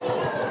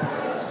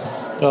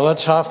Well,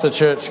 that's half the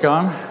church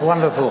gone.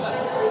 Wonderful.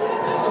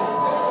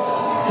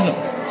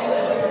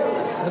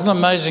 Isn't it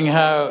amazing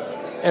how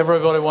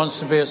everybody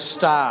wants to be a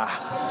star?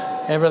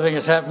 Everything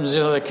that happens,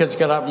 the kids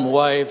get up and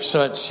wave,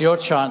 so it's your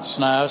chance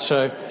now.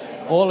 So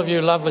all of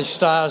you lovely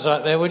stars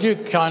out there, would you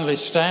kindly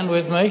stand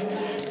with me?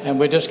 And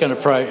we're just going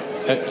to pray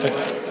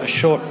a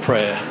short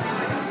prayer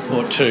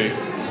or two.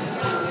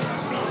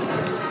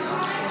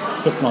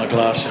 Put my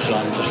glasses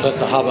on, just let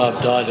the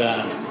hubbub die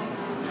down.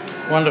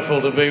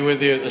 Wonderful to be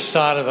with you at the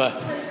start of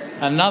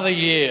another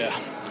year,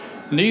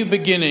 new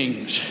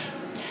beginnings.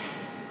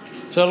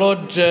 So,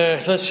 Lord,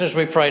 let's as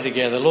we pray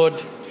together.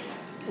 Lord,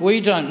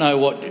 we don't know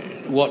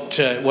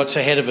what's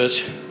ahead of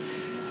us,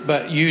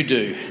 but you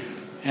do.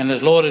 And the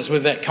Lord is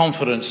with that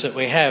confidence that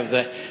we have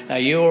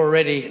that you're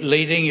already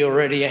leading, you're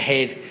already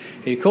ahead.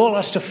 You call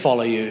us to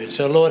follow you.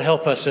 So, Lord,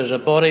 help us as a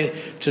body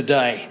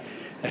today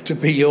to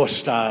be your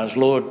stars,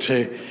 Lord,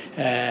 to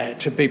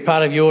be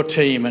part of your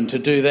team and to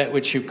do that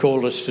which you've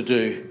called us to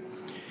do.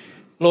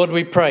 Lord,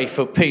 we pray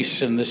for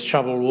peace in this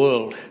troubled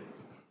world.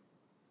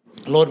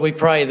 Lord, we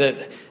pray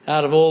that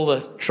out of all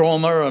the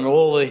trauma and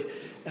all the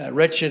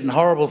wretched and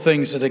horrible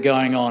things that are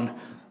going on,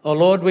 oh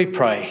Lord, we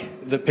pray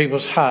that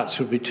people's hearts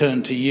would be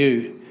turned to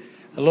you.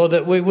 Lord,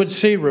 that we would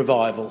see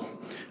revival.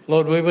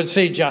 Lord, we would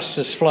see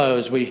justice flow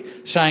as we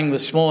sang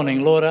this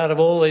morning. Lord, out of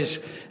all these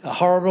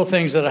horrible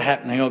things that are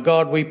happening, oh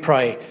God, we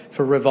pray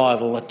for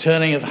revival, a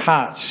turning of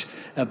hearts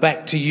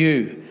back to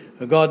you.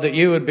 Oh God, that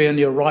you would be in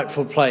your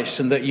rightful place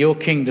and that your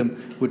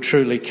kingdom would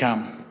truly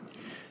come.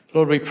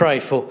 Lord, we pray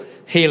for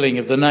healing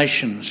of the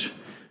nations.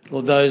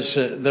 Lord, those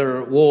that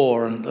are at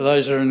war and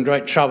those that are in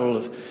great trouble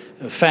of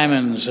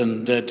famines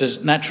and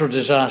natural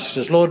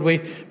disasters. Lord, we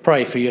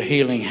pray for your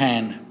healing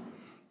hand.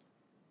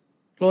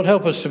 Lord,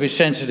 help us to be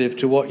sensitive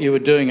to what you are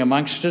doing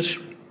amongst us.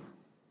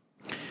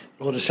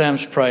 Lord, as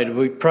Sam's prayed,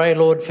 we pray,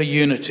 Lord, for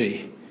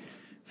unity.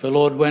 For,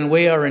 Lord, when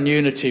we are in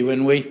unity,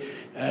 when we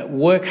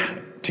work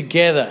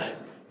together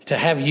to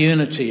have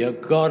unity, oh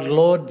God,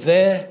 Lord,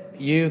 there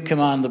you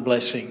command the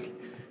blessing.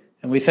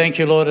 And we thank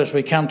you, Lord, as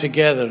we come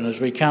together and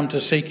as we come to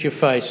seek your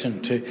face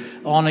and to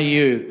honour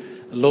you,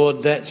 Lord,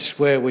 that's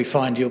where we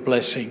find your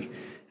blessing.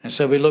 And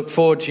so we look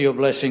forward to your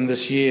blessing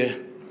this year.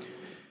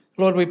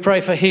 Lord, we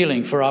pray for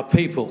healing for our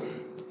people.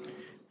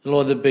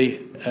 Lord, there be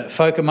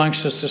folk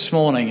amongst us this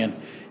morning and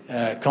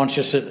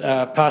conscious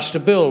that Pastor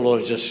Bill, Lord,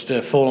 has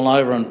just fallen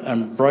over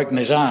and broken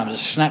his arm,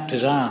 just snapped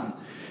his arm.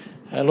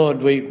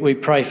 Lord, we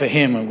pray for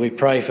him and we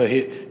pray for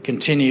his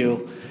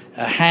continual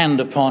hand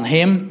upon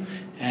him.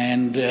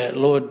 And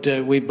Lord,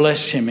 we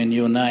bless him in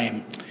your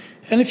name.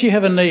 And if you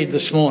have a need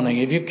this morning,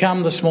 if you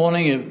come this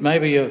morning,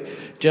 maybe you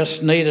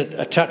just need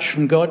a touch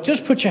from God,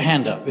 just put your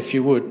hand up if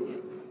you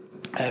would.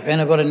 If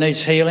anybody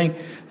needs healing,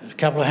 there's a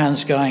couple of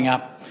hands going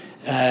up.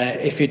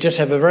 If you just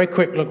have a very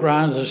quick look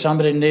around, there's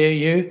somebody near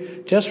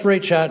you, just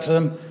reach out to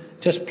them,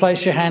 just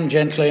place your hand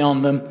gently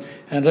on them,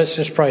 and let's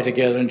just pray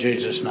together in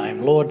Jesus'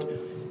 name. Lord,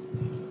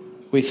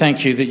 we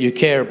thank you that you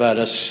care about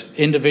us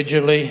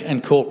individually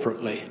and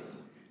corporately.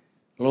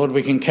 Lord,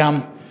 we can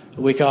come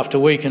week after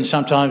week and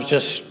sometimes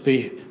just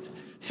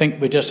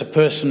think we're just a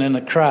person in the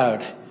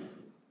crowd,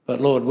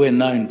 but Lord, we're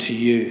known to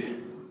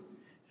you.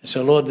 And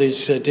so, Lord,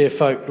 these dear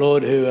folk,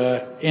 Lord, who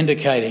are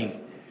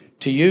indicating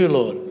to you,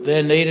 Lord,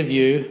 their need of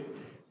you,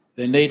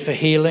 their need for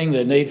healing,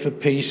 their need for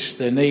peace,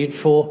 their need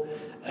for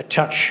a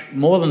touch,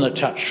 more than a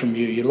touch from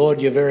you.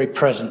 Lord, your very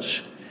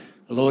presence,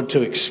 Lord,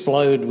 to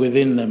explode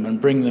within them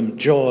and bring them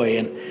joy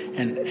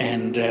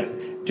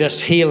and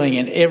just healing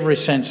in every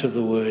sense of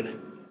the word.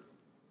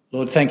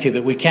 Lord, thank you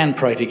that we can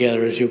pray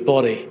together as your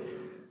body.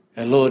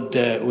 And Lord,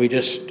 we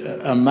just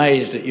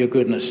amazed at your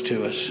goodness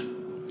to us.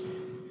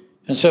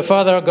 And so,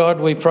 Father our God,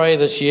 we pray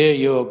this year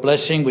your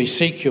blessing. We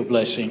seek your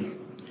blessing.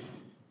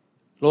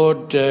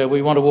 Lord,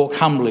 we want to walk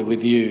humbly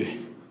with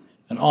you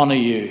and honour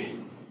you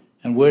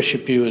and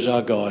worship you as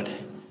our God.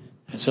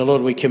 And so,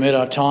 Lord, we commit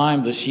our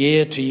time this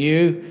year to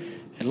you.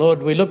 And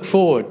Lord, we look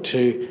forward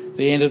to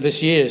the end of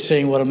this year,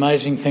 seeing what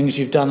amazing things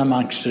you've done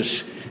amongst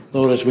us,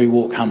 Lord, as we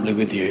walk humbly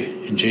with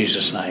you. In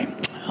Jesus' name,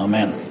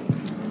 amen.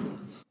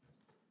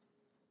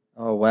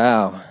 Oh,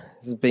 wow.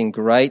 This has been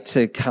great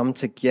to come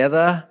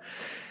together.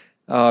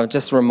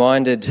 Just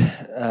reminded,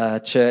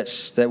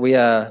 church, that we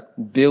are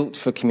built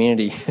for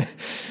community.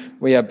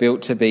 We are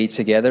built to be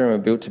together and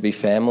we're built to be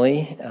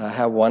family.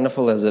 How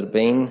wonderful has it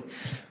been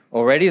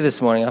already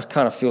this morning? I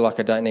kind of feel like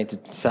I don't need to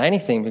say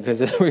anything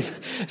because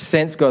we've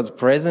sensed God's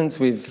presence.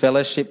 We've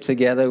fellowshiped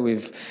together.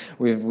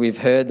 We've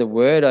heard the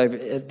word.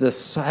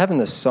 Having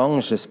the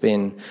songs just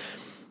been.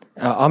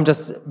 I'm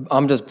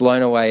just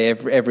blown away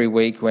every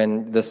week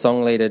when the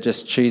song leader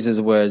just chooses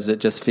words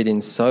that just fit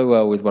in so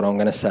well with what I'm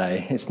going to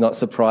say. It's not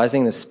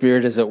surprising. The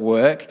Spirit is at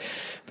work.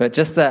 But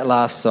just that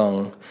last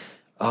song,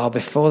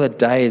 before the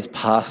day has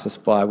passed us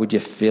by, would you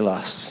fill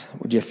us?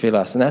 Would you fill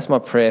us? And that's my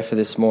prayer for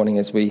this morning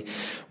as we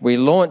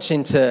launch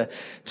into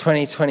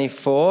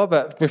 2024.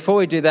 But before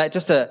we do that,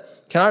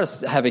 can I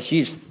just have a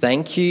huge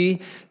thank you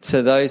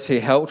to those who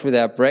helped with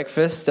our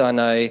breakfast? I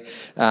know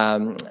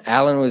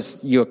Alan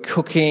you were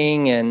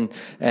cooking, and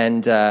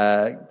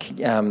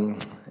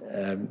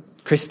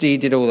Christy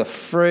did all the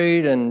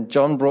fruit, and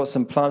John brought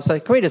some plums. So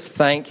can we just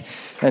thank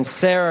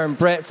Sarah and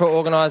Brett for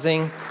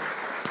organising?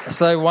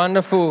 So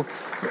wonderful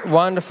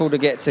to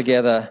get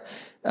together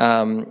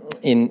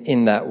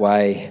in that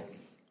way.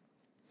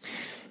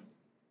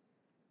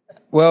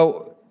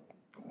 Well,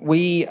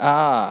 we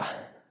are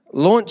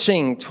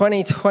launching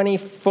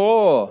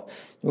 2024.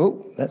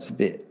 Oh, that's a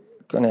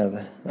bit gone out of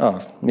the...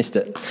 Oh, missed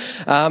it.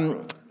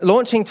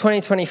 Launching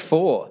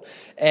 2024.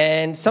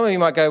 And some of you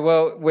might go,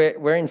 well,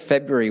 we're in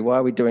February. Why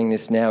are we doing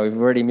this now? We've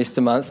already missed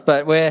a month.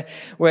 But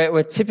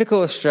we're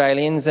typical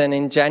Australians, and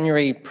in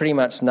January, pretty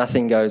much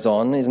nothing goes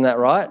on. Isn't that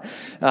right?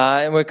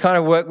 And we kind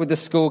of work with the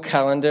school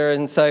calendar,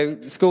 and so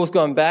school's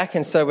gone back,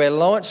 and so we're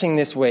launching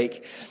this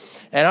week.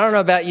 And I don't know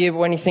about you, but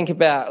when you think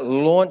about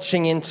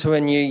launching into a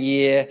new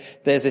year,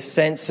 there's a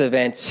sense of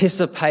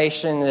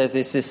anticipation. There's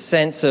this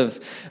sense of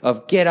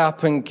get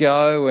up and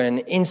go and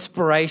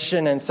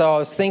inspiration. And so I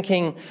was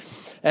thinking,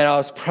 and I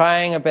was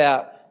praying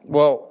about,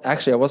 well,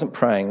 actually I wasn't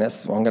praying. I'm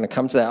going to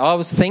come to that. I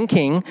was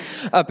thinking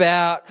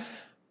about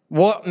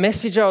what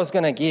message I was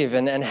going to give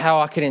and how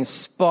I could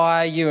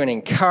inspire you and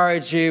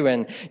encourage you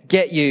and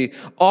get you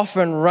off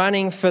and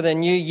running for the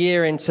new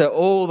year into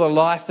all the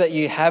life that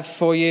you have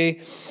for you.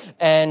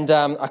 And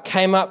I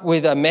came up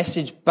with a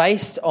message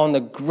based on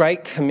the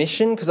Great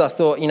Commission, because I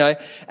thought,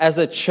 as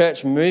a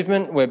church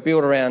movement, we're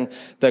built around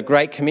the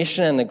Great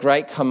Commission and the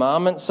Great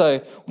Commandment. So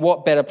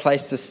what better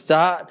place to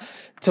start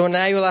to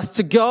enable us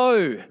to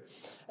go?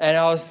 And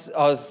I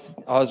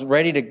was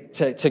ready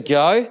to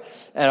go,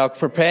 and I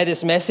prepared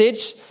this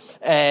message,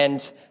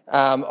 and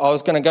I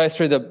was going to go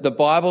through the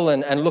Bible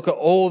and look at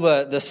all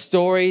the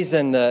stories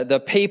and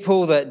the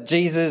people that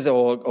Jesus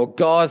or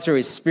God through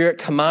His Spirit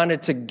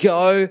commanded to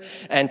go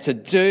and to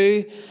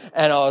do.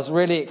 And I was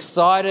really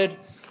excited.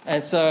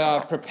 And so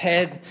I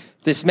prepared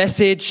this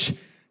message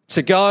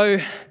to go.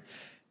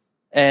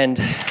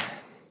 And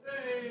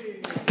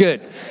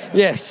good.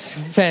 Yes,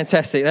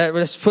 fantastic.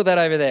 Let's put that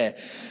over there.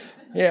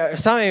 Yeah,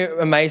 something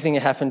amazing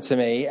happened to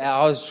me.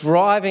 I was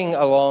driving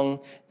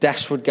along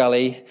Dashwood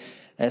Gully,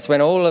 and it's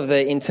when all of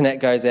the internet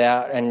goes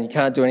out and you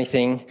can't do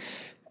anything.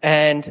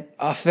 And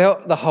I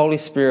felt the Holy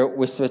Spirit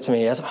whisper to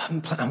me,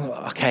 I'm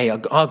okay,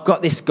 I've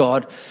got this,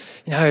 God.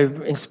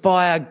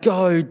 Inspire,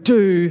 go,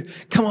 do,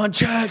 come on,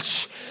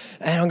 church.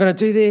 And I'm going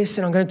to do this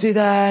and I'm going to do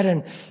that.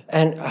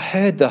 And I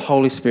heard the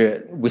Holy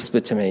Spirit whisper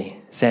to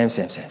me, Sam.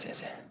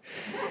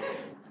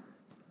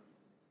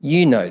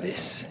 You know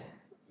this.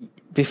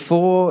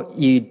 Before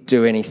you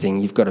do anything,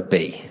 you've got to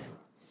be.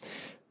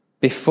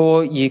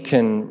 Before you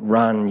can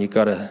run, you've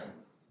got to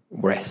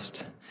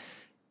rest.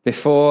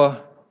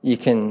 Before you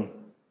can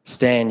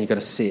stand, you've got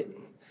to sit.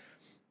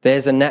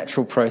 There's a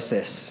natural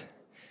process,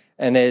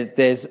 and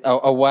there's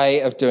a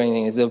way of doing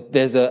things.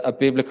 There's a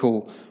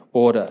biblical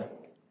order.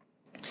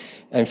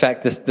 In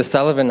fact, the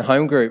Sullivan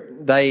Home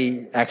Group,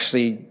 they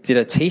actually did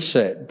a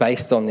T-shirt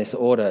based on this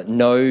order: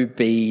 know,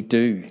 be,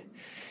 do.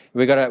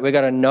 We got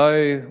to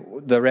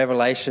know the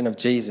revelation of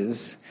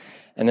Jesus,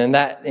 and then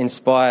that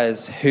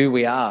inspires who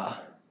we are.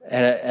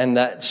 And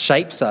that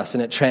shapes us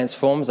and it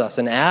transforms us.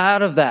 And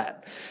out of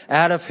that,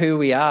 out of who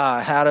we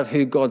are, out of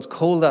who God's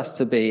called us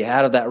to be,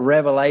 out of that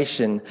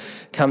revelation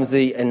comes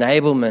the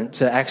enablement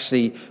to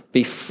actually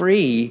be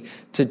free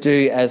to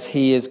do as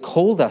He has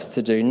called us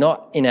to do,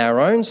 not in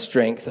our own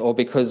strength or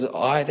because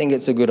I think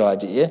it's a good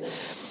idea,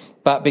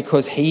 but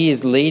because He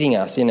is leading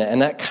us in it.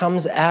 And that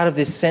comes out of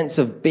this sense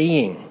of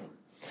being.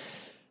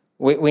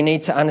 We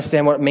need to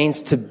understand what it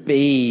means to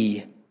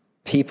be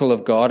people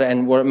of God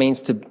and what it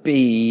means to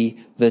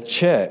be the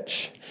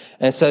church.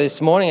 And so this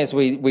morning, as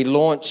we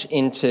launch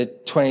into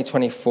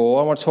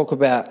 2024, I want to talk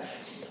about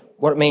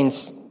what it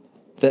means,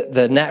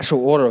 the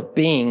natural order of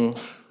being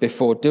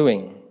before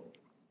doing.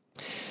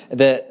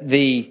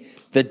 The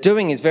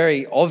doing is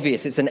very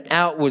obvious. It's an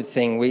outward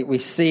thing. We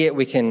see it,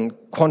 we can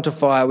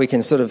quantify it, we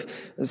can sort of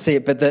see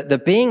it. But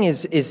the being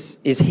is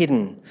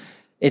hidden.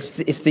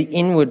 It's the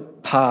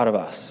inward part of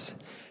us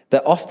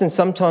that often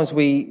sometimes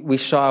we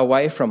shy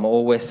away from,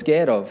 or we're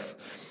scared of,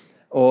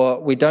 or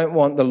we don't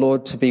want the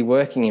Lord to be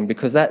working in,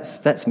 because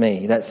that's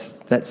me.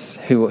 That's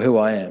who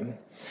I am.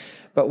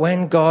 But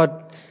when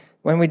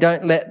we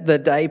don't let the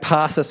day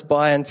pass us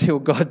by until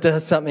God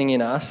does something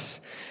in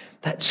us,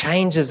 that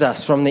changes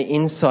us from the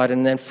inside,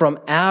 and then from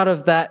out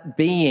of that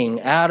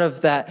being, out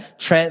of that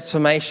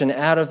transformation,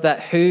 out of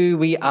that who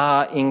we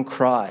are in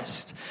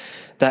Christ,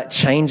 that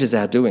changes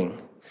our doing.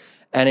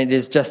 And it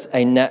is just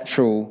a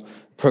natural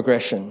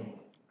progression.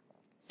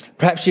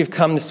 Perhaps you've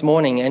come this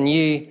morning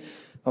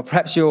or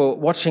perhaps you're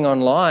watching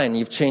online,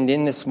 you've tuned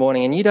in this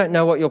morning and you don't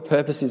know what your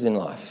purpose is in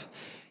life.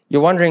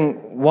 You're wondering,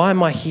 why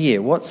am I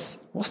here? What's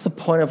the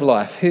point of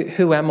life?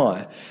 Who am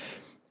I?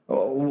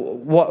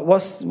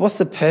 What's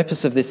the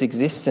purpose of this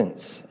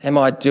existence? Am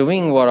I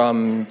doing what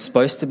I'm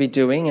supposed to be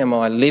doing? Am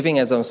I living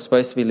as I'm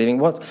supposed to be living?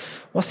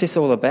 What's this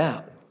all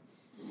about?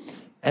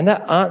 And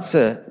the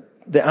answer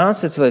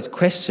to those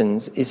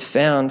questions is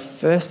found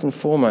first and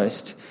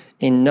foremost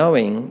in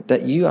knowing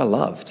that you are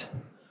loved.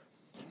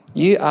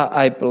 You are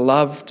a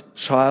beloved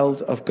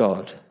child of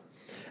God.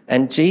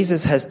 And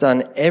Jesus has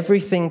done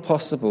everything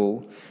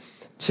possible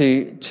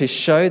to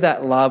show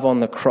that love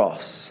on the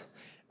cross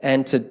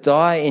and to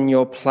die in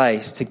your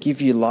place, to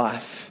give you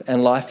life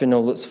and life in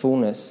all its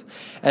fullness.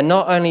 And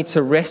not only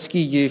to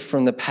rescue you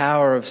from the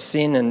power of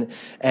sin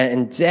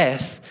and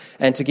death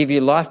and to give you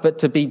life, but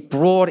to be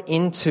brought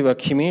into a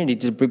community,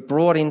 to be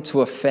brought into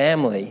a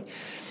family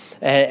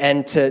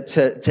and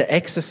to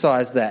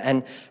exercise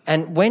that.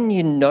 And when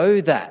you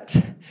know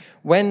that,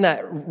 when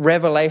that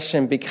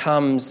revelation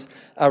becomes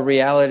a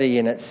reality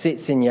and it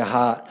sits in your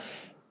heart,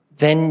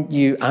 then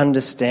you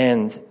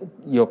understand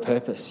your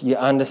purpose. You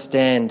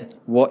understand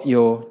what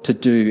you're to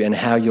do and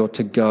how you're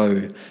to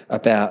go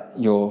about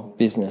your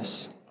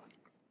business.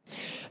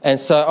 And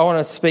so I want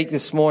to speak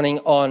this morning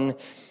on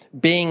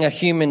being a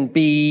human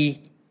being.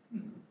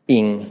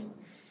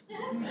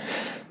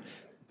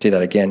 Do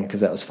that again because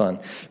that was fun.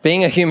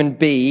 Being a human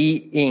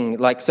being,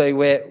 so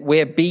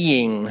we're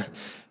being,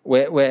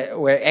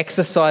 we're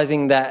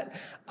exercising that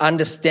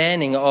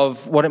understanding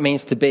of what it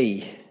means to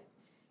be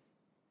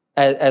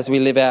as we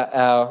live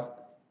out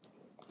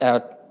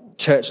our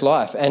church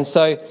life. And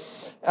so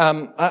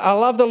I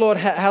love the Lord,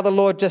 how the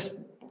Lord just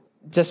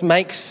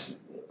makes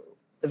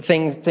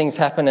things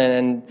happen.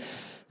 And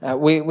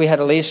we had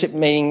a leadership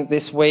meeting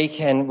this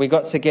week and we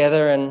got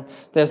together and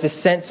there was this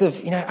sense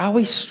of, are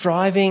we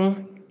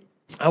striving?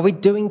 Are we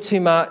doing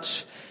too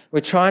much? We're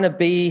trying to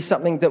be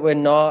something that we're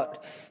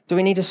not. Do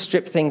we need to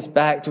strip things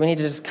back? Do we need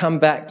to just come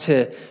back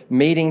to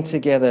meeting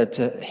together,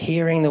 to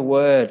hearing the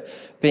word,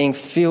 being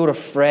filled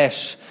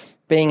afresh,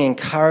 being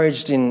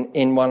encouraged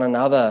in one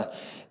another?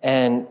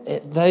 And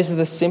those are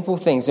the simple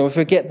things. And if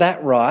we get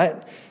that right,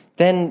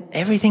 then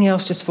everything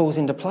else just falls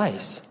into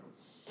place.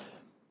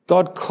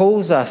 God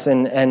calls us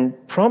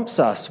and prompts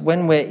us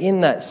when we're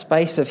in that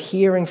space of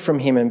hearing from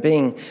him and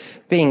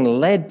being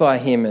led by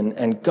him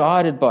and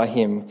guided by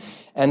him.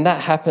 And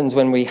that happens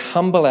when we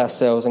humble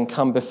ourselves and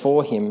come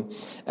before him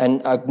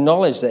and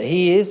acknowledge that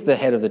he is the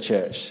head of the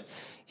church.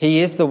 He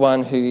is the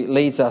one who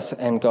leads us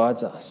and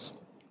guides us.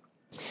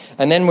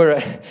 And then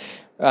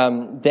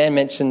Dan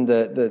mentioned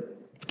the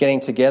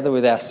getting together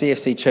with our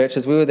CFC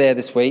churches. We were there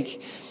this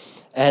week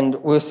and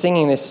we were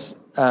singing this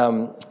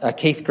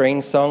Keith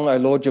Green song, "Oh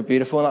Lord, You're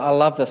Beautiful." And I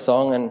love the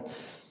song, and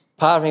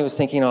part of me was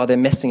thinking, they're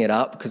messing it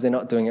up because they're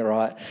not doing it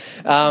right.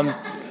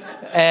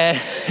 And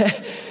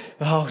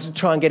I'll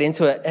try and get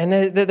into it.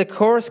 And the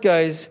chorus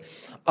goes,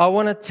 "I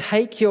want to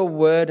take your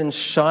word and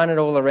shine it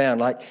all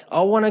around."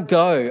 I want to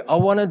go, I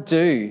want to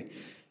do.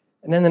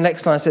 And then the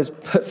next line says,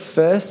 "But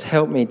first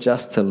help me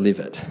just to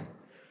live it."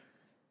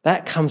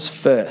 That comes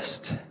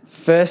first.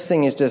 First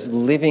thing is just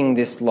living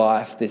this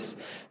life,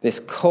 this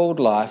called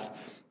life,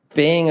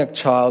 being a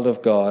child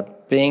of God,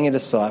 being a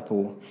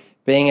disciple,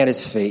 being at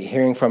his feet,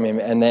 hearing from him.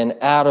 And then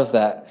out of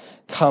that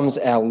comes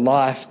our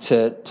life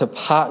to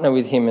partner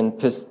with him and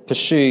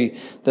pursue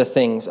the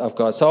things of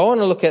God. So I want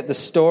to look at the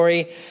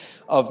story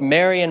of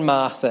Mary and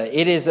Martha.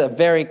 It is a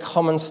very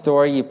common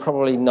story. You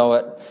probably know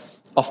it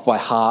off by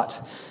heart.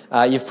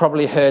 You've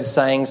probably heard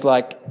sayings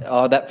like,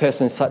 "Oh, that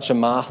person's such a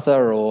Martha,"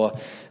 or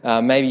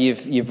maybe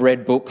you've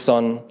read books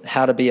on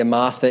how to be a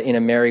Martha in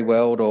a Mary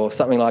world or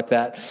something like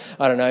that.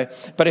 I don't know.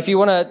 But if you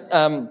want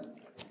to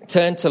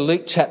turn to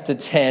Luke chapter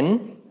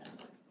 10,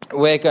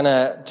 we're going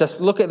to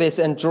just look at this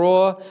and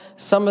draw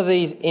some of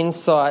these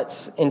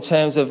insights in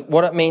terms of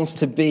what it means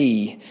to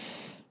be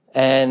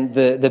and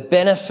the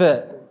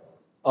benefit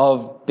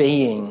of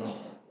being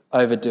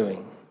over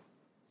doing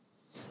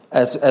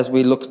as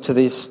we look to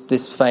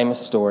this famous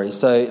story.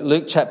 So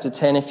Luke chapter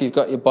 10, if you've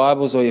got your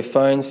Bibles or your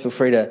phones, feel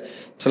free to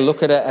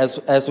look at it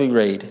as we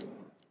read.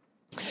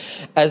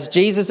 As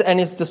Jesus and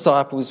his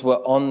disciples were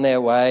on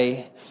their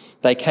way,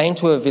 they came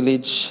to a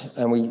village,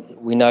 and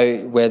we know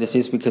where this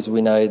is because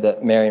we know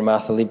that Mary and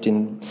Martha lived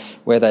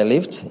where they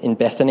lived, in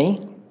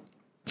Bethany,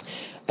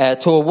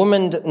 to a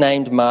woman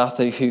named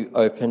Martha who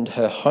opened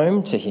her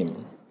home to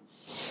him.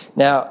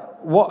 Now,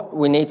 what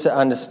we need to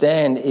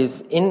understand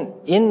is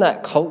in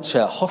that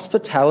culture,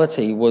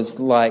 hospitality was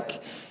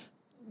like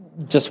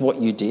just what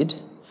you did.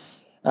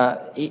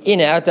 In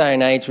our day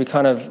and age, we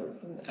kind of,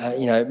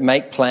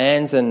 make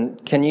plans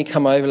and can you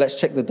come over? Let's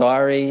check the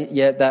diary.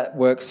 Yeah, that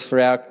works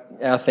for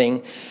our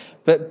thing.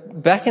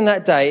 But back in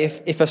that day,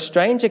 if a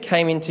stranger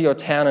came into your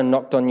town and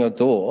knocked on your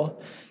door,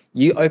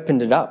 you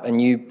opened it up and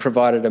you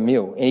provided a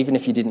meal, even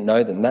if you didn't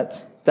know them.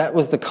 That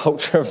was the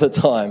culture of the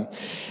time.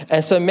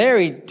 And so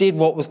Mary did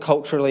what was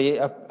culturally,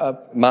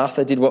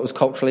 Martha did what was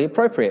culturally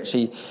appropriate.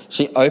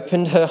 She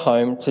opened her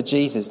home to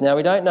Jesus. Now,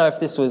 we don't know if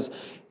this was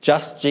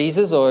just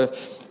Jesus or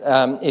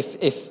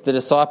if the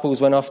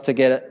disciples went off to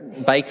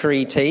get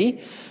bakery tea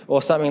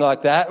or something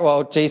like that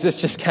while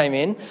Jesus just came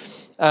in.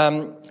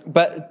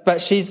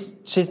 But she's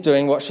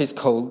doing what she's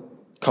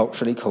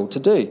culturally called to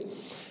do.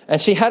 And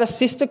she had a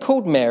sister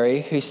called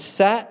Mary who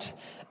sat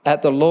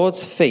at the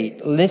Lord's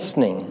feet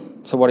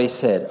listening to what he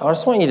said. I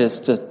just want you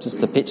just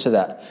to picture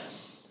that.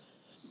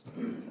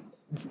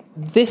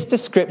 This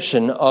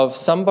description of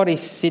somebody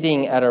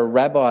sitting at a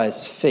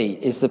rabbi's feet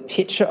is the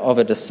picture of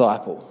a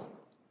disciple.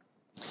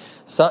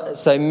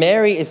 So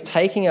Mary is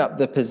taking up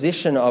the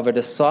position of a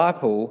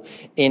disciple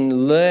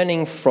in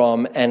learning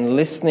from and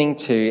listening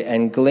to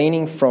and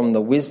gleaning from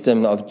the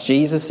wisdom of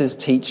Jesus'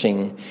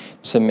 teaching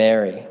to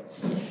Mary.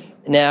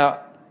 Now,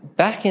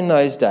 back in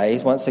those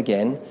days, once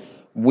again,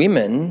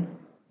 women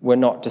were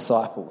not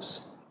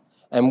disciples.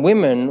 And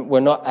women were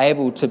not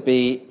able to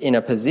be in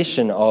a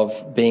position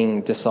of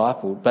being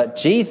discipled. But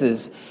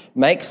Jesus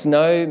makes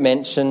no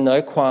mention,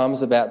 no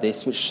qualms about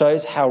this, which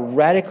shows how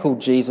radical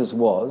Jesus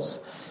was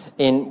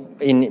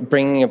in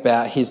bringing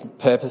about his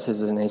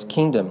purposes in his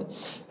kingdom.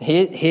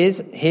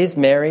 Here's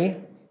Mary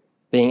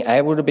being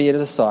able to be a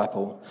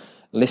disciple,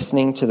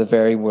 listening to the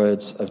very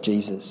words of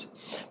Jesus.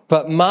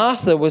 But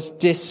Martha was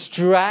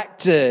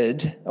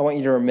distracted. I want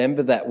you to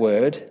remember that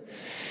word.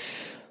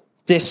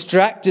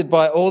 Distracted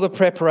by all the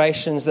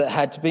preparations that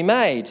had to be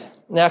made.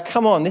 Now,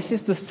 come on, this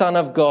is the Son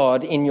of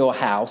God in your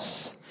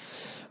house.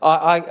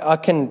 I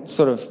can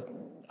sort of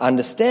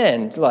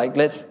understand, like,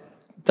 let's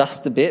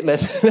dust a bit,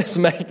 let's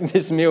make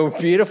this meal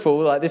beautiful,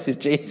 like this is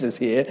Jesus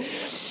here.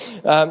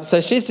 So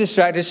she's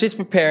distracted, she's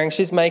preparing,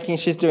 she's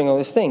doing all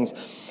these things.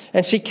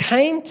 And she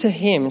came to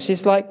him,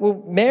 she's like,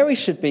 well, Mary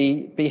should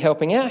be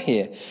helping out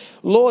here.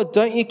 Lord,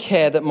 don't you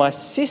care that my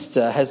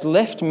sister has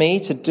left me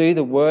to do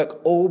the work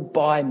all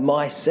by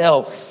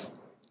myself?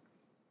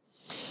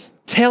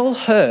 Tell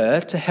her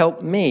to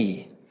help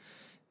me.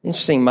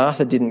 Interesting,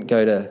 Martha didn't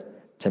go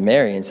to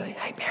Mary and say,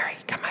 hey, Mary,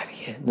 come over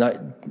here.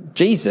 No,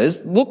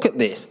 Jesus, look at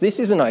this. This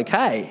isn't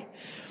okay.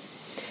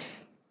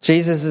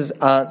 Jesus'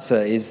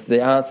 answer is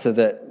the answer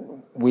that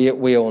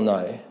we all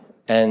know.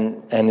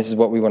 And this is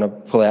what we want to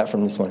pull out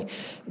from this morning.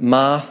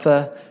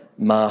 Martha,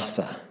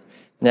 Martha.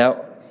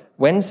 Now,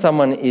 when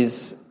someone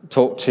is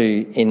talked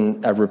to in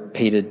a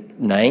repeated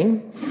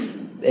name,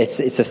 it's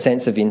a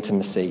sense of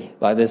intimacy.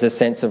 Like there's a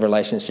sense of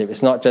relationship.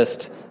 It's not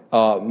just,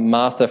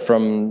 Martha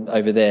from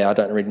over there, I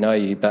don't really know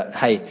you, but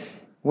hey,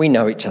 we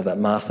know each other,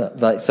 Martha.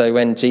 Like so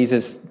when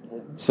Jesus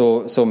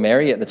saw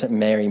Mary at the time,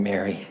 Mary,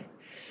 Mary.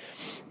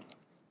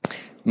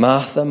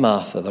 Martha,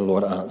 Martha, the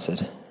Lord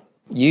answered,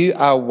 you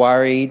are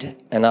worried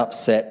and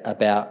upset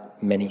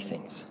about many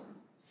things.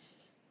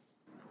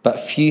 But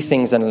few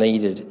things are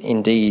needed,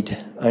 indeed,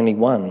 only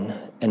one.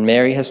 And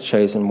Mary has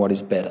chosen what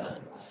is better,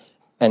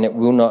 and it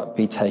will not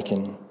be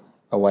taken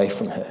away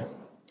from her.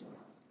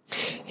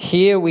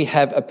 Here we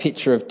have a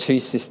picture of two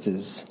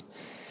sisters.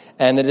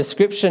 And the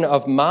description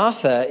of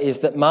Martha is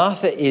that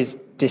Martha is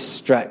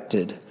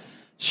distracted.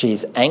 She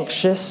is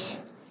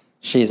anxious.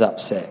 She is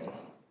upset.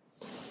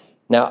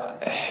 Now,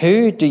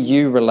 who do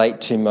you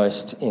relate to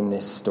most in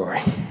this story?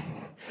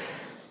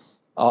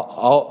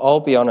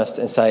 I'll be honest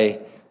and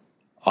say,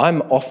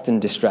 I'm often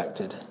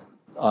distracted.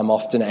 I'm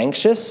often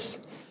anxious.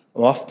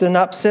 I'm often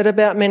upset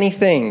about many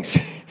things.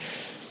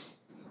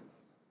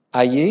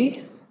 Are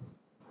you?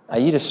 Are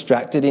you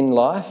distracted in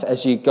life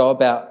as you go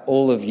about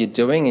all of your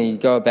doing and you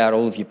go about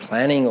all of your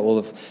planning, all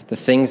of the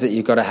things that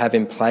you've got to have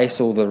in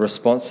place, all the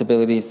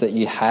responsibilities that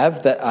you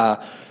have that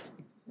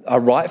are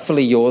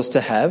rightfully yours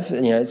to have?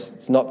 You know,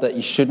 it's not that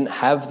you shouldn't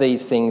have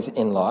these things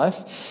in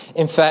life.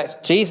 In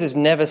fact, Jesus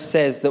never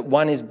says that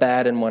one is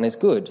bad and one is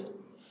good.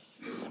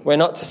 We're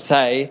not to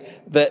say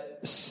that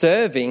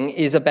serving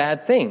is a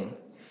bad thing.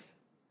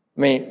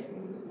 I mean,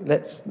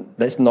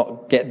 let's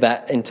not get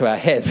that into our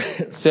heads.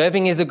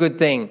 Serving is a good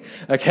thing,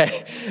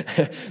 okay?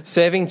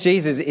 Serving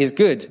Jesus is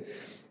good.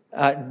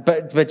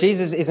 But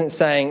Jesus isn't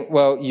saying,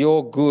 well,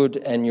 you're good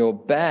and you're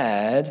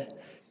bad.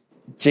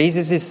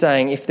 Jesus is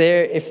saying if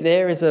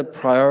there is a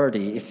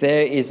priority, if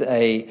there is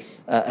a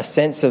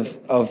sense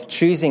of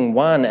choosing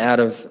one out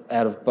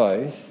of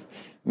both,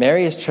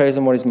 Mary has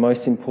chosen what is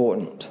most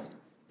important.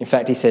 In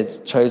fact, he says,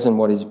 chosen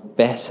what is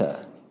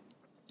better.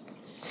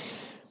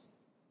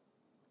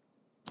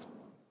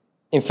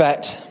 In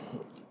fact,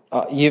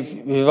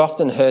 you've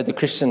often heard the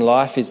Christian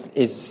life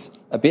is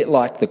a bit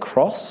like the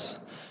cross.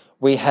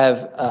 We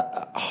have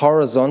a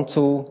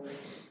horizontal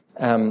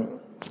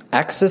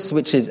axis,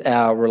 which is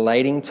our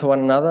relating to one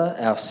another,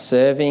 our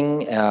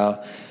serving,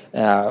 our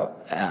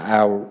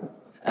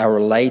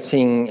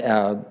relating,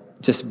 our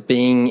just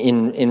being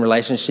in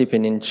relationship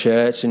and in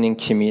church and in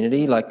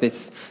community. Like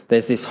this,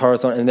 there's this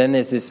horizontal, and then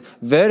there's this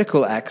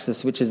vertical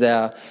axis, which is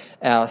our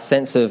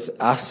sense of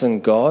us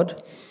and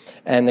God.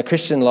 And the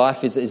Christian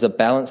life is a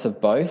balance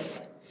of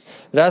both.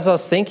 But as I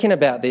was thinking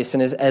about this,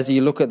 and as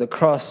you look at the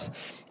cross,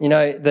 you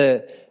know,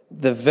 the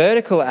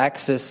vertical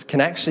axis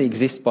can actually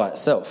exist by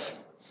itself.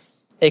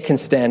 It can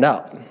stand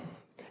up.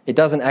 It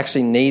doesn't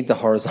actually need the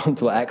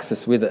horizontal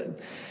axis with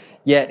it.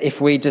 Yet if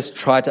we just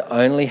tried to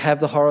only have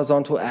the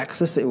horizontal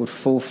axis, it would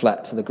fall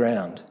flat to the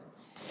ground.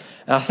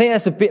 And I think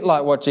that's a bit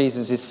like what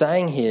Jesus is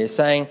saying here,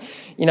 saying,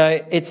 you know,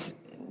 it's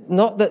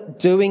that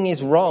doing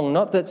is wrong,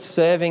 not that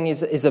serving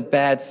is a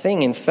bad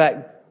thing. In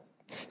fact,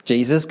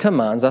 Jesus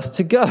commands us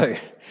to go.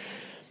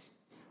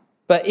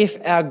 But if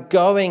our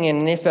going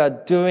and if our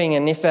doing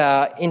and if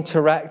our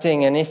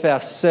interacting and if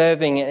our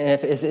serving and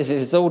if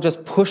it's all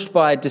just pushed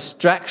by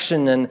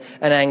distraction and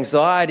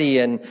anxiety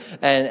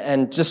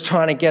and just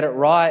trying to get it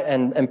right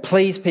and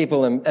please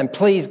people and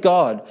please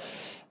God,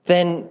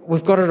 then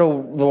we've got it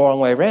all the wrong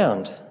way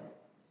around.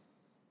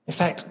 In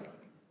fact,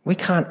 we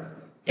can't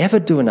ever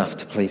do enough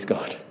to please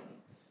God.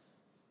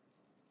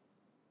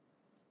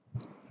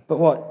 But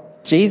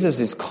what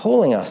Jesus is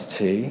calling us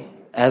to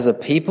as a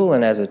people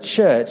and as a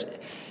church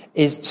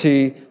is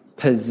to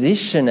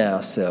position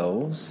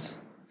ourselves,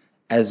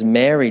 as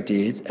Mary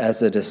did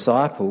as a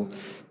disciple,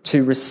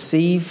 to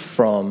receive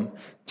from,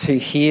 to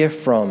hear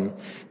from,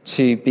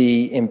 to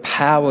be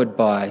empowered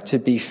by, to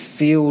be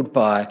filled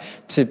by,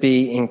 to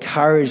be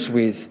encouraged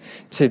with,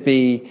 to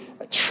be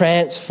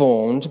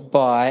transformed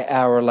by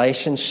our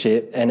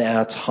relationship and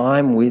our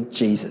time with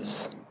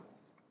Jesus.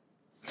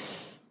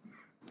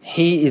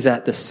 He is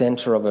at the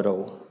centre of it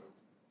all.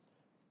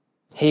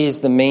 He is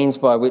the means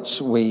by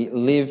which we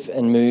live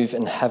and move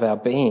and have our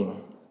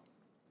being.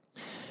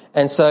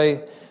 And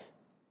so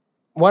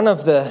one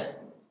of the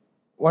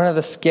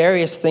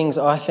scariest things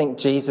I think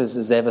Jesus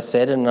has ever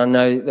said, and I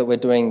know that we're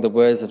doing the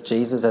words of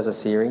Jesus as a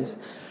series,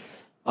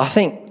 I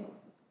think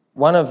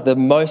one of the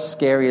most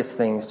scariest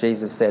things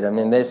Jesus said, I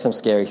mean, there's some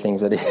scary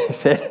things that he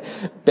said.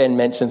 Ben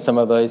mentioned some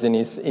of those in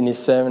his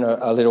sermon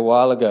a little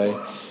while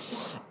ago,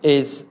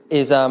 is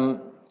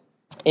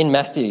in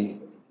Matthew.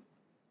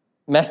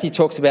 Jesus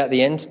talks about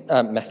the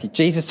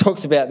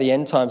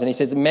end times, and he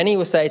says, "Many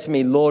will say to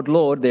me, 'Lord,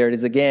 Lord,'" there it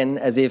is again,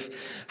 as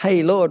if,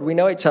 "Hey, Lord, we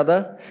know each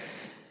other.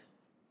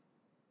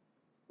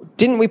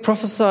 Didn't we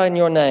prophesy in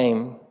your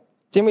name?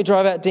 Didn't we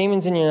drive out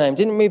demons in your name?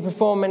 Didn't we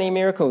perform many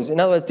miracles?" In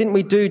other words, didn't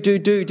we do?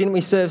 Didn't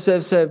we serve?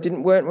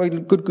 Weren't we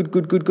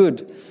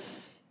good?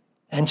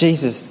 And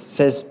Jesus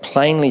says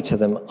plainly to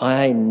them,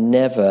 "I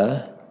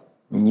never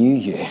knew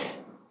you.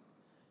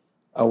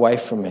 Away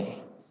from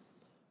me."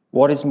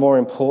 What is more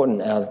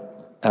important,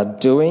 our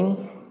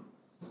doing,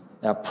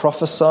 our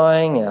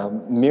prophesying, our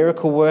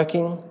miracle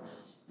working,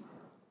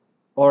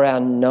 or our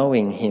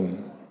knowing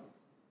him,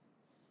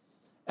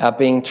 our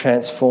being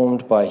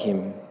transformed by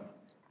him,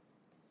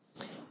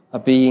 our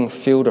being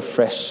filled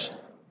afresh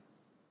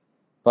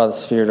by the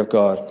Spirit of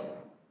God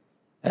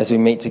as we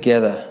meet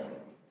together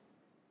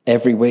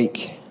every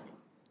week?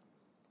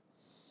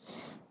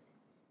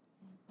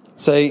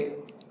 So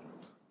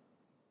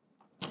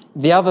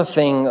the other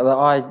thing that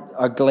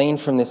I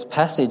gleaned from this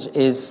passage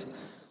is,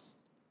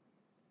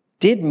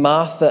 did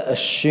Martha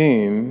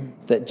assume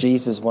that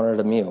Jesus wanted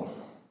a meal?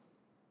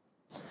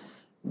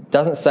 It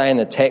doesn't say in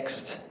the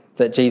text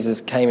that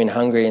Jesus came in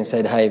hungry and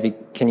said, "Hey,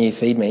 can you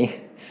feed me?" I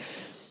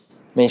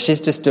mean,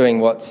 she's just doing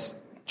what's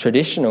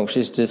traditional.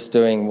 She's just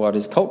doing what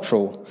is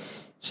cultural.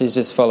 She's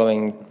just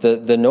following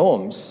the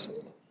norms.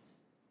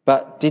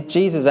 But did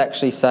Jesus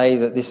actually say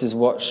that this is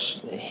what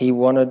he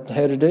wanted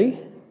her to do?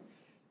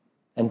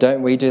 And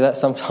don't we do that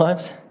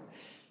sometimes?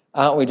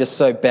 Aren't we just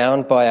so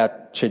bound by our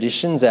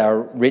traditions, our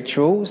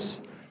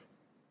rituals,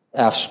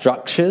 our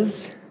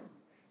structures,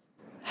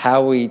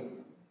 how we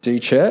do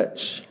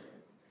church,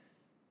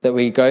 that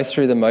we go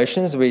through the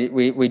motions,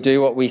 we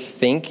do what we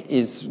think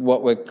is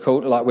what we're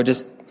called, like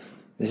this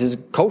is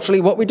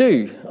culturally what we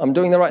do. I'm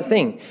doing the right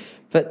thing.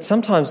 But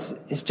sometimes,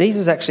 is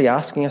Jesus actually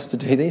asking us to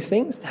do these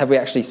things? Have we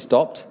actually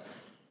stopped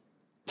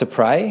to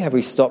pray? Have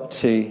we stopped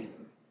to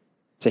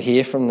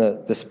hear from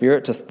the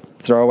Spirit, to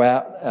throw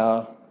out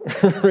our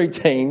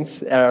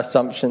routines, our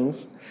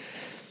assumptions,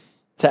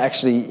 to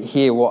actually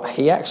hear what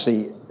he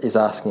actually is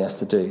asking us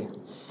to do?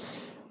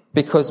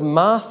 Because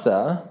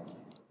Martha,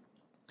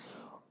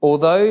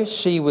 although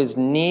she was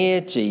near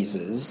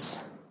Jesus,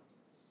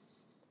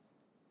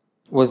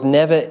 was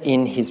never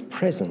in his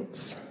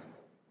presence.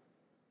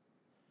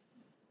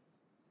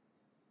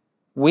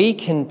 We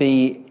can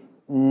be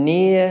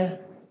near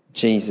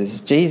Jesus.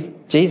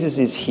 Jesus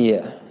is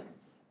here,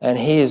 and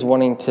he is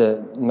wanting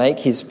to make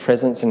his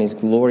presence and his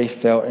glory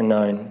felt and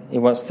known. He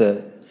wants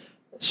to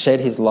shed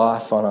his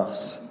life on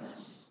us.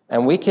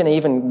 And we can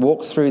even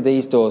walk through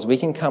these doors. We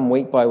can come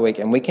week by week,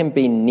 and we can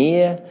be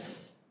near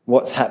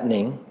what's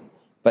happening,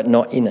 but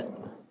not in it.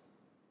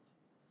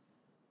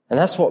 And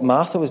that's what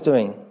Martha was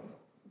doing.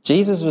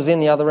 Jesus was in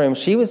the other room.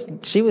 She was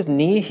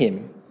near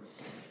him.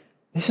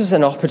 This was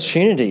an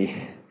opportunity.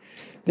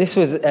 This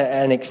was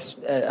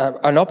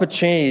an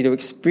opportunity to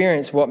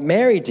experience what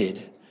Mary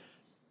did.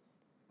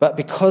 But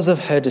because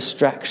of her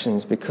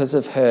distractions, because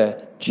of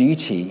her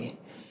duty,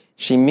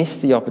 she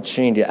missed the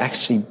opportunity to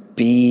actually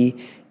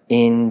be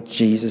in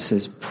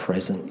Jesus'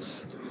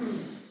 presence.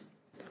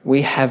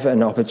 We have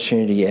an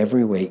opportunity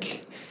every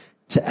week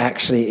to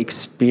actually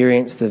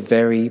experience the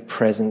very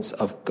presence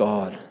of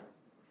God,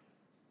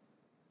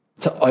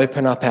 to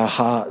open up our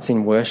hearts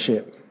in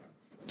worship,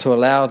 to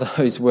allow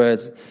those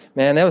words.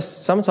 Man,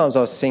 sometimes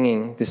I was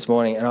singing this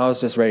morning and I was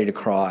just ready to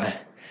cry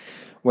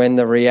when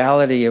the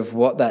reality of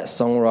what that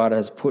songwriter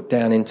has put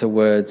down into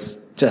words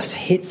just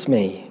hits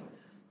me.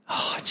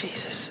 Oh,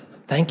 Jesus,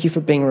 thank you for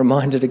being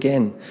reminded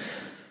again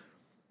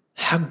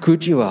how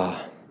good you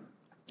are,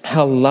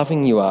 how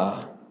loving you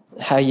are,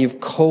 how you've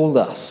called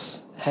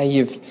us, how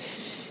you've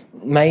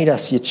made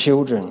us your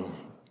children.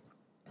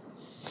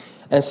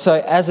 And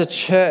so as a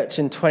church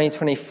in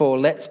 2024,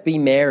 let's be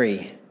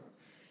Mary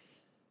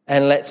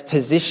and let's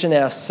position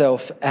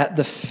ourselves at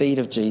the feet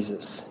of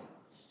Jesus.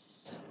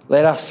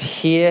 Let us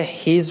hear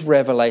his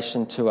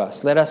revelation to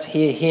us. Let us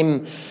hear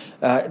him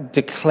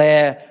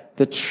declare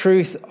the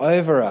truth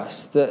over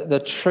us,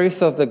 the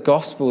truth of the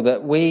gospel,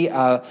 that we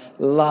are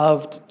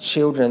loved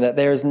children, that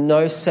there is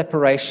no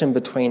separation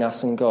between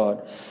us and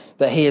God,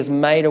 that he has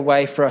made a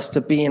way for us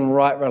to be in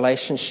right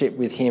relationship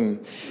with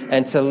him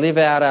and to live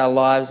out our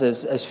lives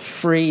as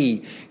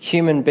free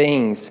human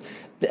beings,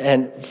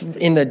 and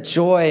in the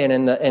joy and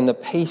in the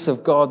peace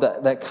of God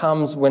that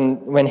comes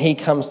when he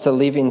comes to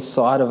live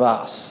inside of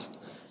us.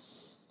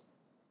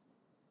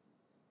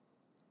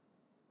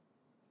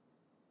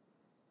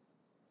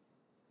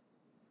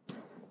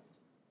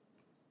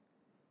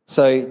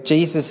 So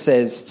Jesus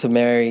says to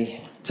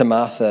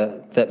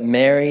Martha, that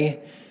Mary,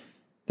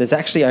 there's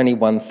actually only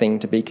one thing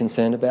to be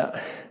concerned about.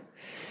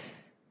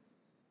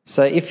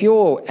 So if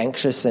you're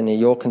anxious and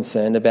you're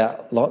concerned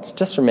about lots,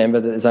 just remember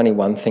that there's only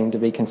one thing to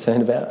be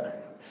concerned about.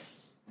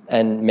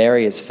 And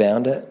Mary has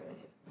found it.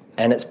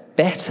 And it's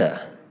better.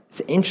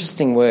 It's an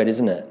interesting word,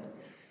 isn't it?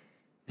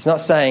 It's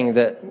not saying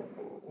that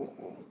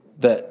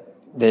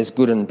there's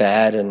good and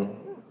bad and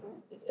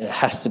it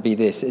has to be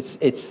this.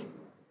 It's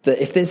that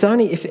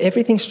if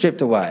everything's stripped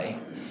away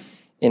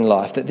in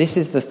life, that this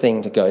is the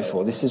thing to go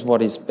for. This is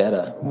what is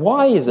better.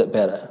 Why is it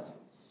better?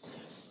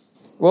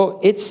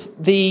 Well, it's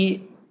the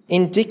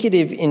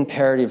indicative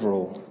imperative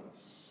rule.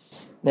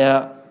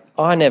 Now,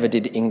 I never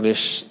did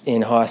English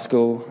in high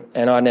school,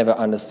 and I never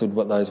understood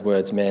what those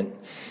words meant.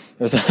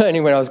 It was only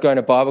when I was going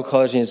to Bible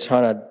college and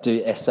trying to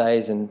do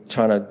essays and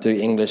trying to do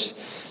English.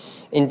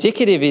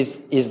 Indicative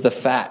is the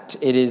fact.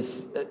 It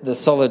is the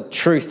solid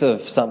truth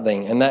of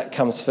something, and that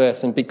comes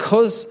first. And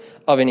because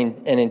of an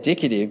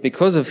indicative,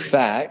 because of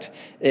fact,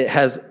 it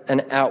has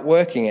an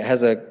outworking, it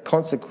has a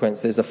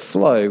consequence, there's a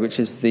flow, which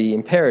is the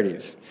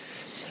imperative.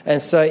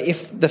 And so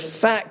if the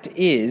fact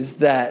is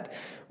that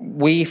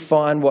we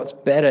find what's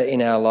better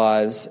in our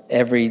lives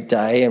every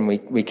day, and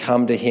we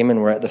come to him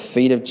and we're at the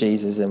feet of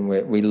Jesus and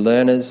we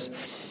learners,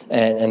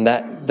 and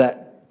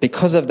that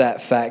because of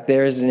that fact,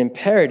 there is an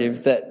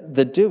imperative that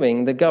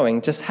the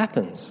going just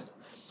happens.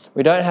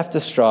 We don't have to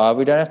strive,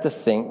 we don't have to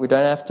think, we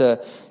don't have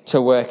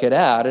to work it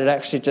out. It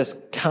actually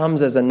just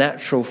comes as a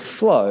natural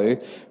flow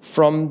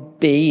from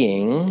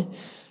being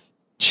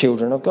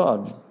children of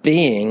God,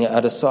 being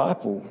a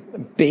disciple,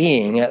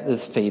 being at the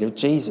feet of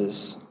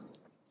Jesus.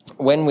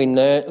 When we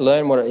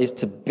learn what it is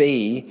to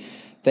be,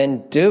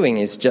 then doing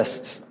is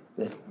just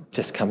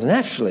comes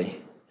naturally.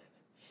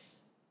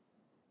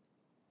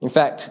 In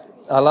fact,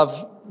 I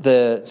love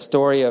the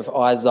story of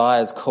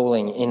Isaiah's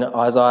calling in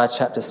Isaiah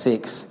chapter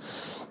 6.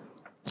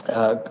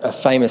 A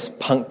famous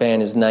punk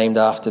band is named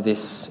after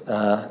this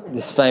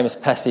famous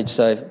passage,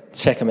 so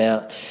check them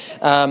out.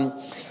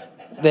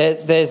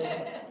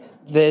 There's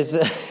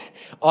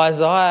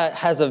Isaiah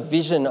has a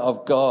vision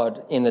of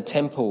God in the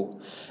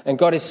temple, and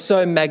God is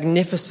so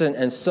magnificent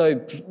and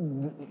so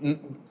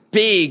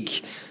big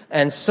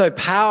and so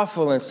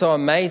powerful and so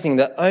amazing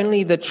that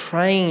only the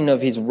train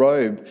of his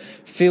robe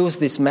fills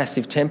this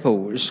massive temple,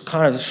 which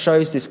kind of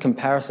shows this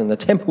comparison. The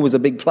temple was a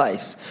big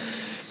place.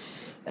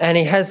 And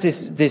he has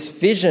this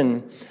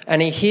vision,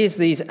 and he hears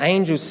these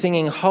angels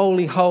singing,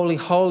 "Holy, holy,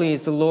 holy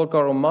is the Lord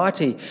God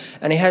Almighty."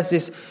 And he has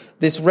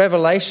this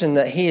revelation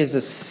that he is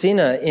a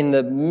sinner in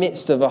the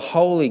midst of a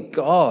holy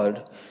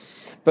God.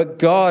 But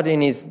God,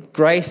 in his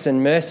grace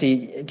and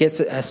mercy,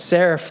 a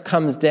seraph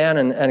comes down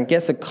and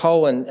gets a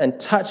coal and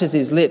touches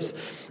his lips,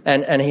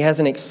 and he has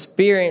an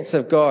experience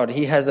of God.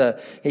 He has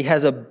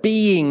a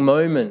being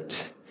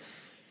moment,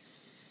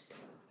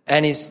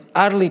 and is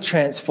utterly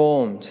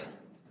transformed.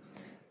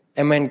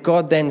 And when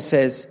God then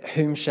says,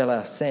 "Whom shall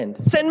I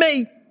send?" "Send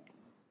me!"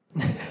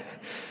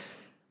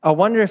 I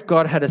wonder if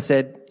God had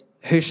said,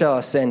 "Who shall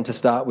I send?" to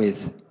start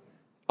with.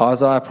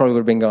 Isaiah probably would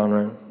have been going,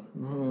 I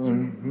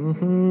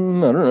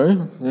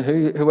don't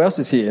know. Who else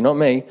is here? Not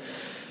me.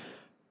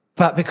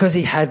 But because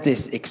he had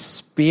this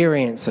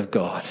experience of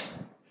God,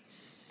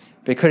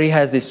 because he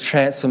had this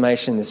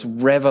transformation, this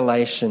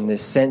revelation,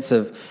 this sense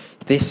of,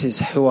 this is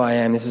who I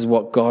am, this is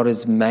what God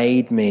has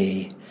made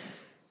me,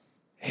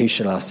 who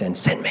shall I send?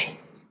 Send me.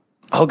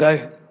 I'll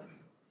go.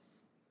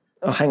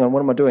 Oh, hang on, what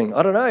am I doing?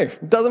 I don't know.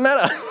 It doesn't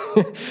matter.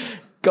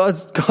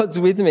 God's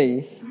with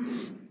me.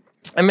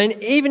 I mean,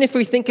 even if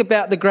we think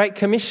about the Great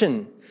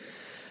Commission,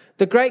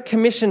 the Great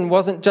Commission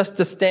wasn't just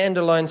a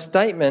standalone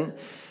statement.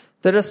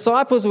 The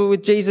disciples were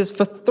with Jesus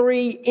for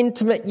 3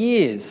 intimate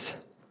years,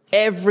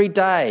 every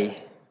day,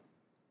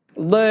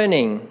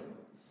 learning,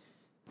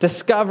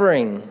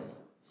 discovering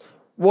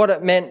what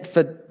it meant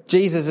for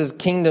Jesus'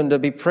 kingdom to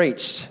be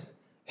preached,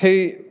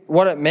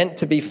 what it meant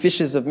to be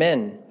fishers of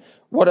men,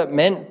 what it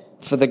meant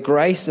for the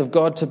grace of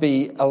God to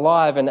be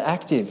alive and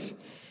active.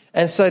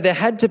 And so there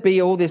had to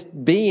be all this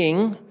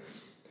being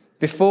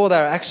before they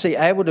were actually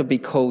able to be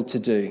called to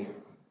do.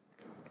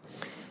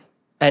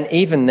 And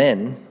even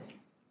then,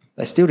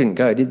 they still didn't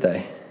go, did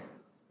they?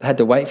 They had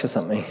to wait for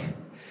something.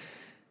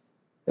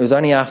 It was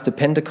only after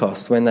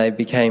Pentecost when they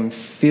became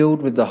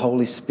filled with the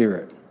Holy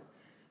Spirit.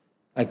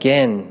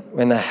 Again,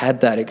 when they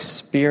had that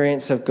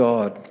experience of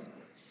God,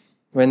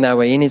 when they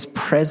were in his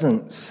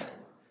presence,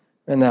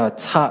 when they were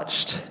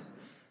touched,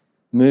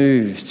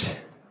 moved,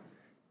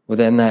 well,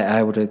 then they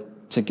were able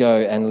to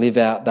go and live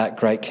out that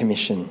Great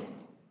Commission.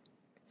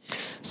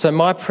 So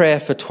my prayer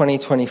for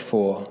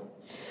 2024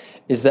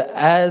 is that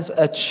as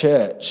a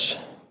church,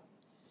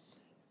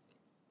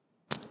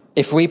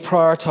 if we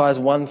prioritise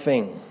one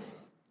thing,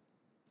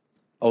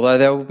 although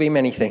there will be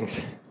many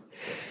things,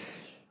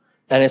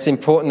 and it's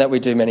important that we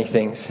do many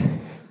things.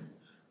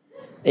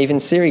 Even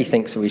Siri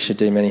thinks we should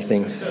do many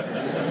things.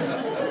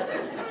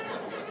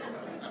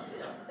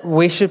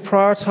 We should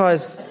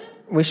prioritise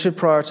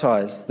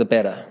the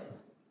better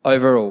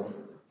overall,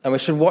 and we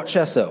should watch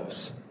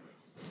ourselves.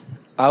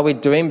 Are we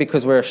doing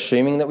because we're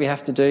assuming that we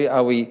have to do?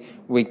 Are we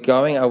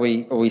going? Are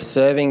we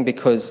serving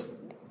because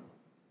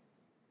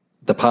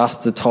the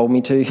pastor told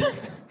me to?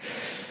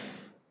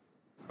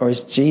 Or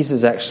has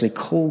Jesus actually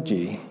called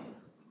you?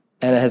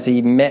 And has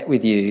he met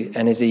with you?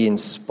 And has he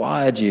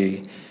inspired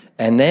you?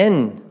 And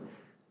then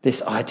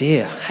this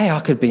idea, hey, I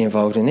could be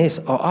involved in this.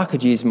 Or I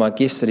could use my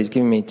gifts that he's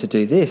given me to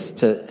do this,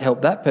 to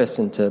help that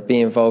person to be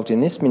involved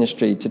in this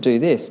ministry, to do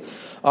this.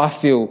 I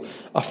feel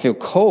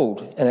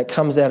called, and it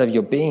comes out of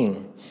your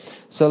being.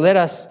 So let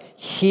us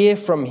hear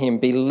from him,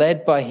 be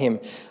led by him.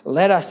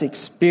 Let us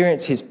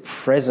experience his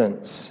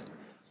presence.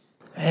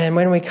 And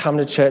when we come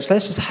to church,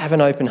 let's just have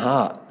an open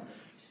heart.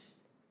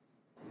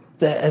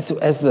 As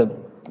the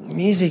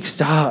music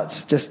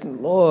starts, just,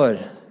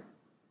 Lord,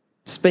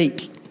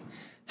 speak,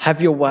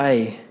 have your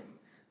way.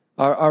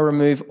 I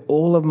remove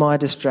all of my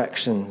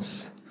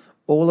distractions,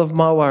 all of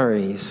my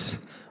worries,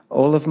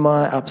 all of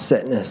my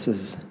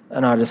upsetnesses,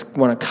 and I just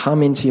want to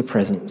come into your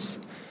presence.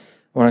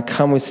 I want to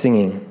come with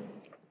singing.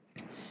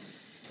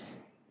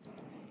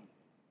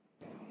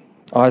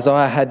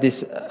 Isaiah had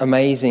this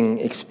amazing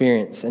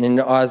experience, and in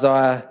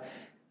Isaiah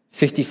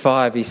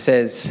 55 he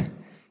says,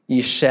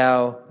 you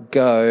shall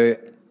go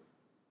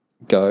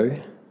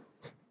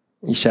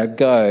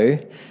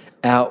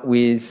out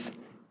with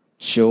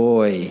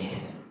joy.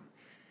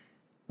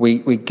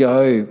 We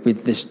go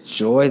with this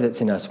joy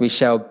that's in us. We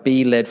shall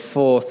be led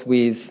forth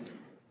with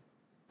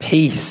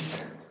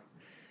peace.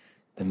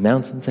 The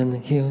mountains and the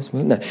hills.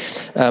 No.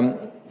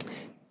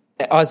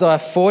 Isaiah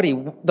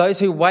 40, those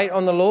who wait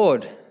on the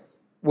Lord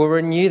will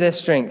renew their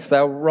strength.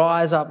 They'll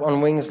rise up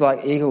on wings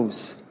like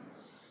eagles.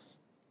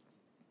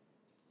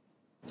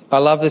 I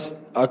love this,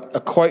 a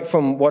quote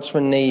from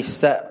Watchman Nee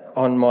sat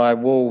on my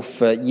wall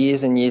for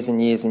years and years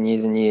and years and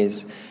years and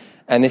years.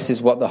 And this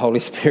is what the Holy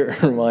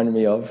Spirit reminded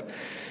me of,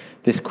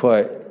 this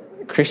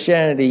quote.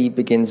 Christianity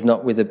begins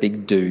not with a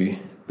big do,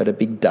 but a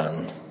big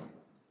done.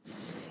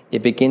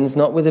 It begins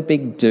not with a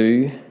big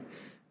do,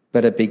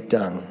 but a big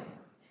done.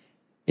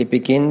 It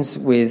begins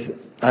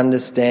with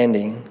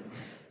understanding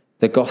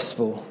the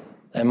gospel.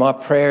 And my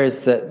prayer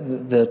is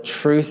that the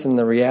truth and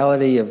the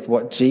reality of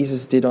what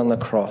Jesus did on the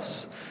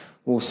cross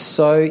will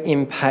so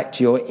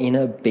impact your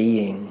inner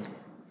being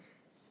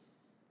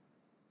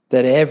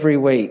that every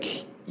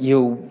week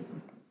you'll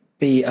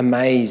be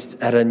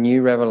amazed at a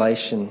new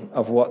revelation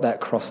of what that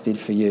cross did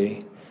for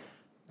you,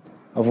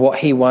 of what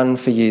he won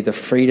for you, the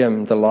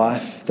freedom, the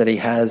life that he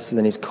has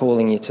and he's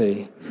calling you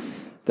to.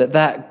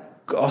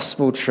 That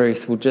gospel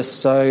truth will just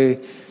so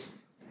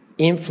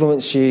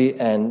influence you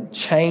and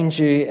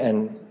change you,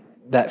 and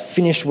that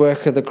finished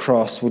work of the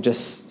cross will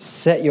just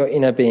set your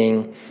inner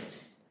being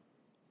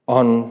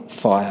on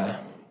fire.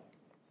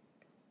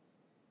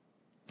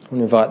 I'm going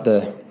to invite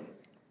the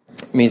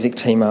music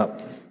team up.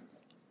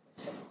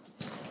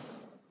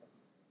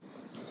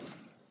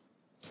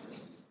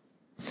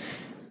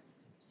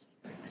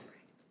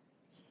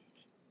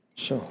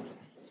 Sure.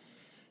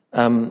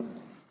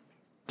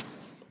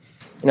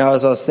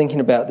 As I was thinking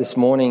about this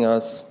morning, I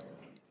was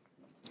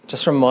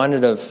just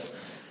reminded of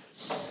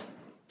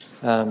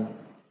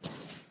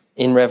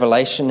in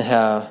Revelation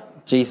how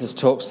Jesus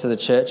talks to the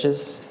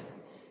churches.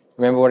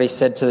 Remember what he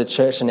said to the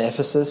church in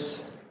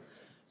Ephesus?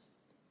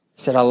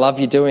 He said, I love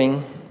you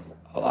doing,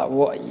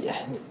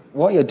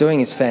 what you're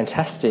doing is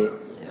fantastic.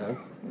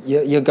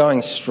 You're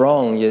going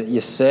strong,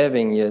 you're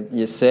serving,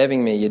 you're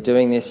serving me, you're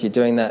doing this, you're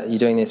doing that, you're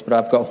doing this, but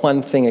I've got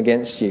one thing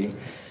against you.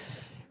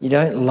 You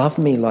don't love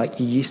me like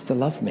you used to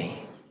love me.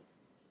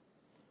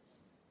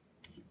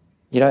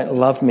 You don't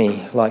love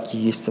me like you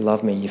used to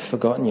love me. You've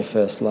forgotten your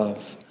first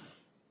love.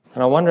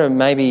 And I wonder,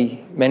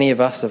 maybe many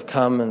of us have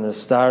come at the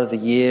start of the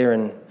year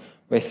and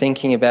we're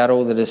thinking about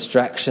all the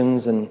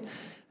distractions and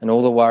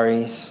all the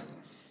worries.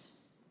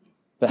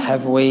 But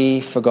have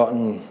we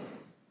forgotten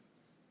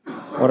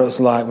what it was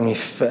like when we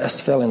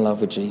first fell in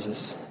love with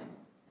Jesus?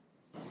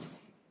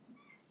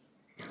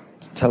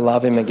 To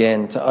love him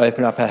again, to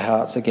open up our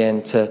hearts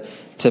again, to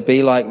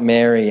be like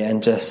Mary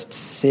and just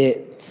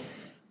sit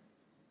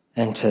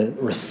and to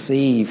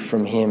receive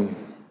from him,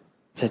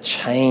 to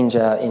change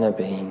our inner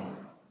being.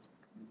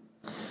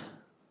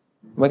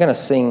 We're going to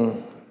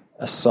sing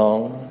a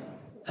song,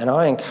 and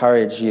I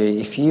encourage you,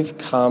 if you've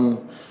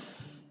come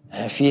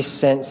and if you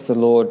sense the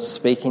Lord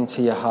speaking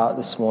to your heart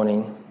this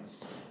morning,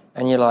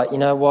 and you're like, you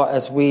know what,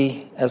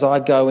 as I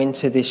go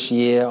into this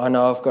year, I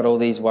know I've got all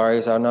these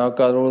worries, I know I've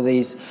got all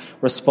these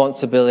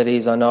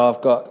responsibilities, I know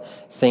I've got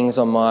things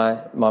on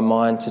my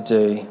mind to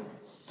do,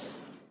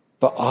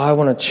 but I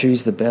want to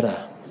choose the better.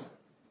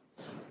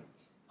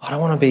 I don't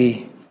want to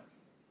be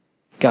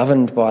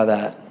governed by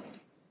that.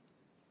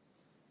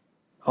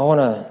 I want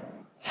to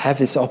have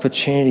this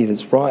opportunity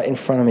that's right in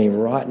front of me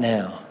right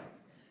now.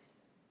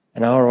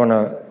 And I want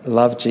to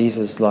love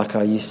Jesus like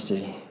I used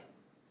to.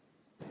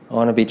 I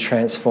want to be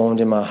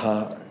transformed in my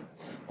heart.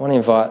 I want to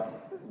invite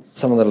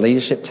some of the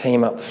leadership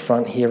team up the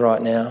front here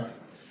right now.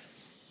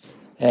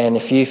 And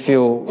if you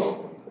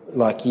feel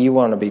like you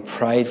want to be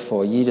prayed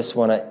for, you just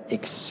want to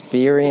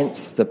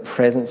experience the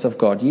presence of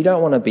God. You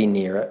don't want to be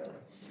near it.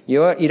 You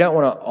don't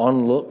want to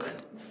on-look.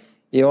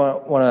 You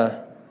don't want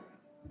to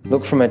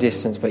look from a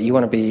distance, but you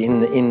want to be in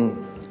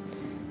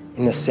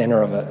the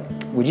centre of it.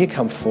 Would you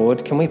come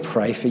forward? Can we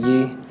pray for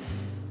you?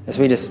 As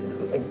we just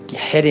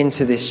head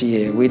into this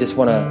year, we just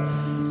want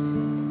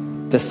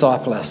to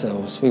disciple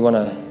ourselves. We want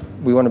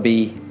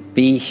to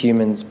be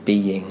humans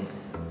being.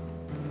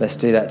 Let's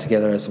do that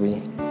together as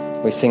we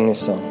sing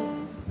this song.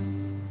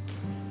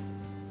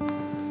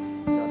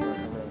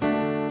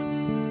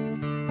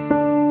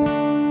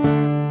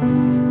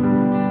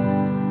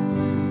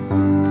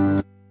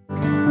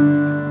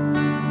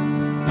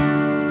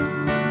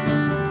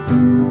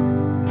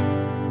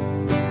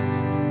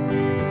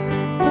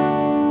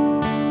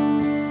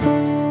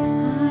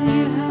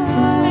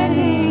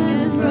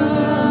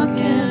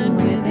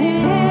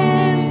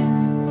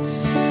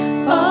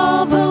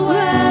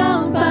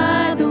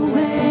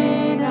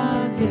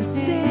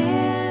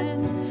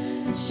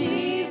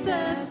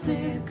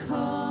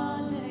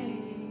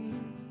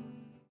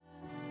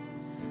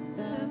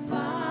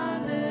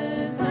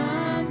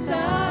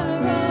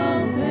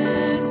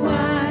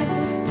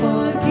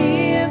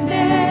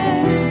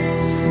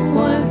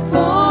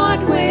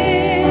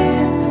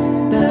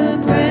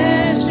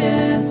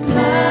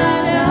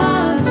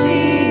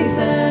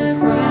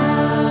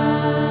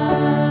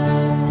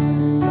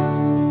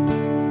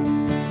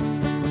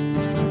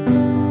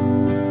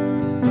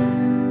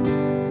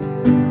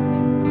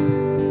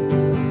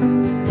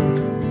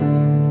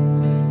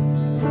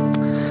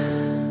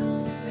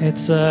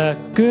 It's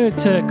good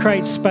to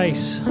create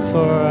space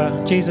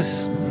for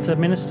Jesus to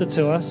minister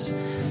to us.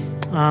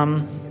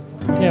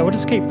 We'll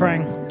just keep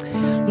praying.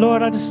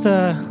 Lord, I just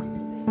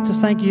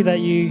thank you that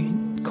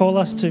you call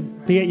us to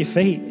be at your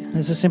feet.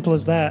 It's as simple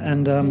as that.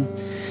 And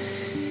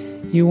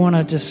you want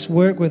to just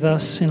work with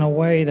us in a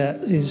way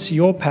that is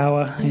your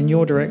power in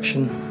your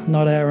direction,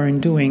 not our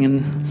own doing.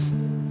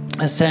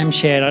 And as Sam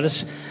shared,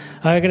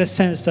 I get a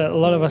sense that a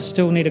lot of us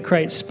still need to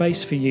create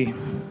space for you,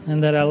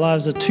 and that our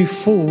lives are too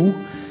full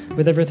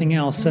with everything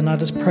else. And I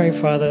just pray,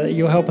 Father, that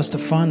you'll help us to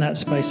find that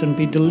space and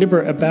be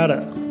deliberate about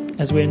it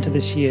as we enter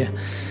this year.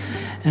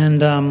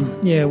 And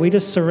we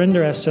just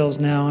surrender ourselves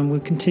now, and we'll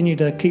continue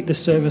to keep the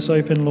service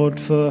open, Lord,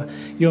 for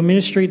your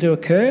ministry to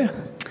occur.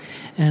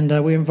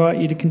 And we invite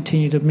you to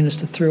continue to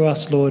minister through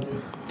us, Lord,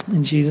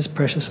 in Jesus'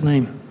 precious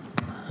name.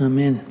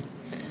 Amen.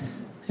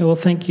 Well,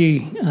 thank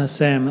you,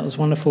 Sam. That was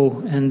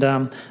wonderful.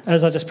 And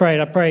as I just prayed,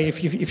 I pray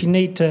if you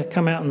need to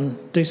come out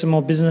and do some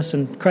more business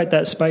and create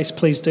that space,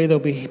 please do. There'll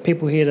be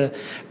people here to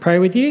pray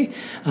with you,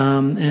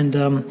 and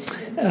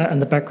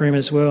the back room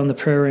as well, and the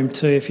prayer room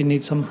too. If you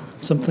need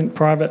something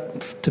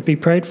private to be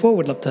prayed for,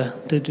 we'd love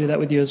to do that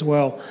with you as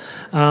well.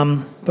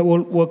 But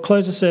we'll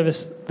close the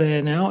service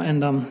there now,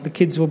 and the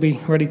kids will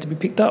be ready to be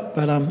picked up.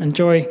 But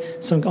enjoy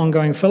some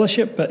ongoing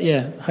fellowship. But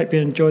yeah, hope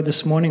you enjoyed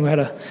this morning. We had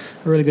a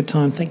really good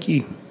time. Thank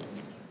you.